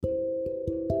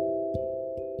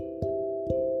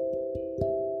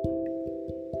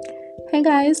Hey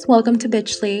guys, welcome to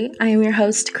Bitchly. I am your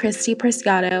host, Christy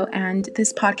Presciato, and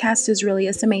this podcast is really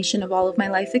a summation of all of my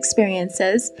life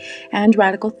experiences and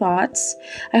radical thoughts.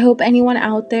 I hope anyone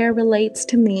out there relates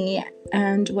to me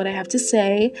and what I have to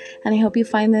say, and I hope you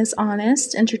find this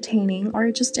honest, entertaining,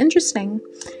 or just interesting.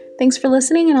 Thanks for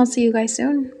listening, and I'll see you guys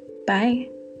soon. Bye.